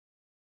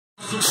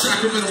From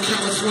Sacramento,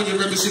 California,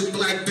 representing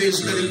Black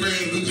Biz, Let It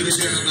Rain. We get it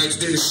down like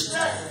this.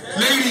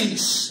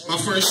 Ladies, my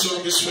first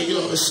song is for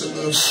y'all. It's a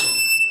love song.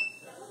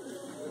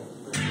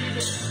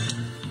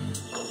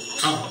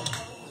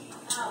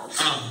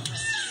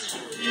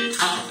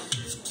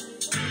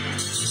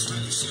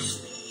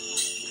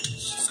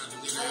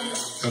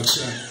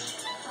 Outside.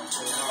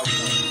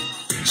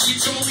 She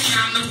told me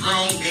I'm the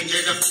wrong nigga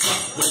to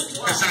fuck with,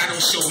 cause I don't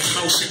show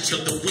emotion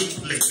till the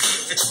week lick.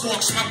 It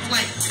sparks my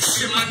flame,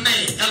 it's in my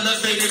name.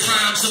 Elevated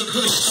rhymes of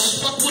kush. Don't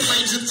fuck with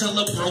lames until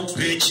a broke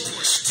bitch.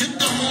 Took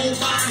the whole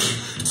body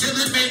till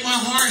it made my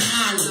heart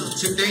hollow.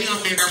 Today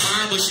I'm in a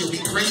rhyme, but she'll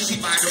be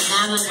crazy by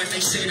tomorrow when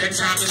they say that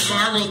time is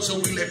borrowed, so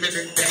we living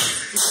in debt.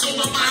 So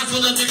I'm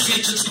mindful of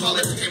intentions, call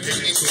it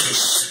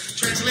pimpin'.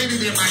 Translated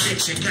in my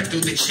diction, cut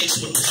through the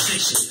chase with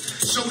precision.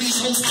 So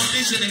these hoes my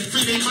vision and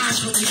free their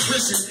minds from their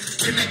prison.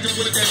 Connect them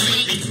with that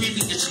meat they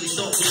previously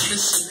thought was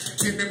missing.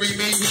 Dinner ain't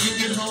made when you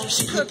get home,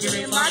 she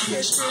cooking in my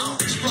kitchen.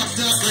 It's fucked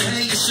up, but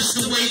hey, it's just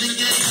the way the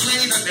game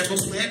played. I never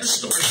planned to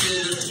start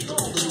building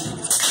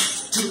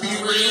to be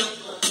real.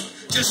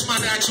 Just my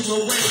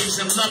natural ways,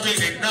 I'm loving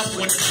enough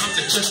when it comes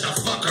to just a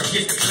fucker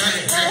getting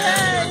paid.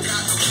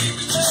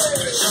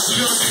 Y'all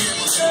feeling me?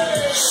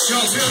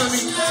 Y'all feeling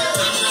me?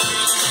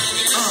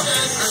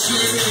 That's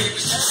what it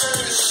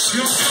is. You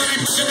don't feel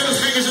me? Put your middle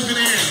fingers up in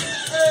the air.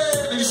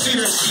 Let me see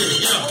that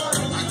shit. Yo.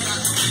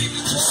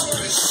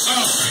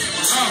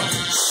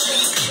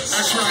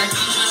 That's right.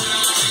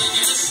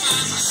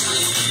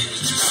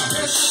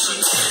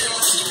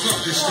 Fuck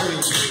this thing.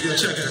 Yo,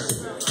 check it out.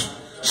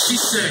 She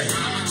said,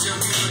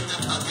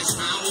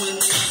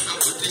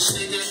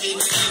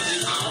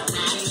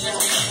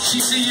 she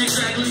see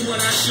exactly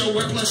what I show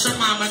her, plus her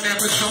mama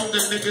never told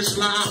the niggas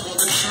lie all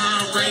the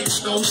time. Rain,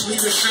 snow,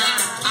 sleep, or shine.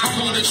 I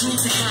call the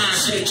truth behind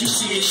shit. You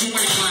see it, you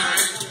ain't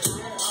lying.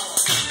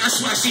 That's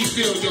why she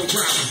feel your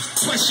drama.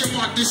 Question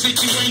mark the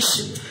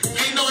situation.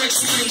 Ain't no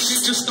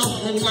explanation, just a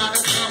whole lot of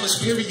commas,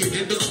 period,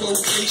 in the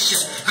quotation.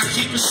 I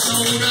keep it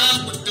sold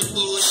up with the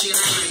bullshit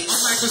I race.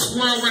 I'm like a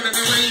squirrel running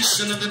a race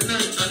under the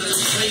nerve of the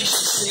face.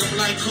 See, I'm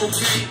like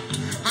cocaine.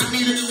 I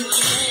need it in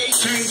the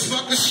can't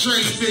fuck a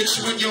straight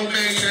bitch when your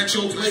man at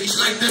your place.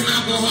 Like them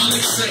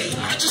alcoholics say,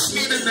 I just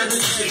need another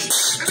day.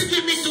 And to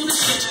get me through the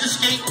sex, this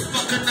ain't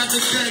fuck another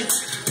day.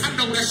 I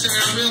know that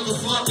sound real, but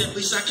fuck, at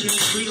least I can't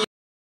feel.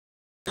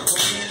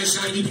 That's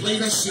how you play,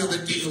 that's still the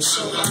deal.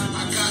 So I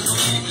got no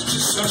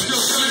just I'm still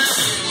feeling it.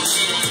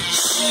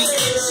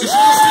 It's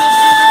still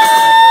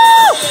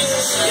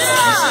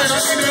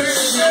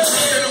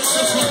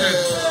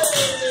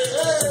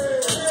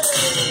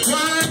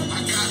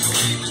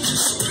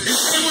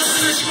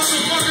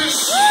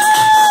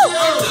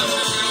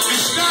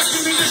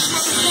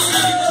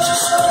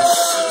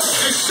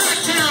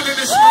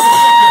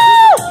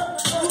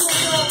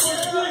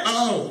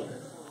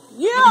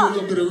a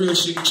little bit of real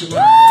shit in your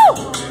mind.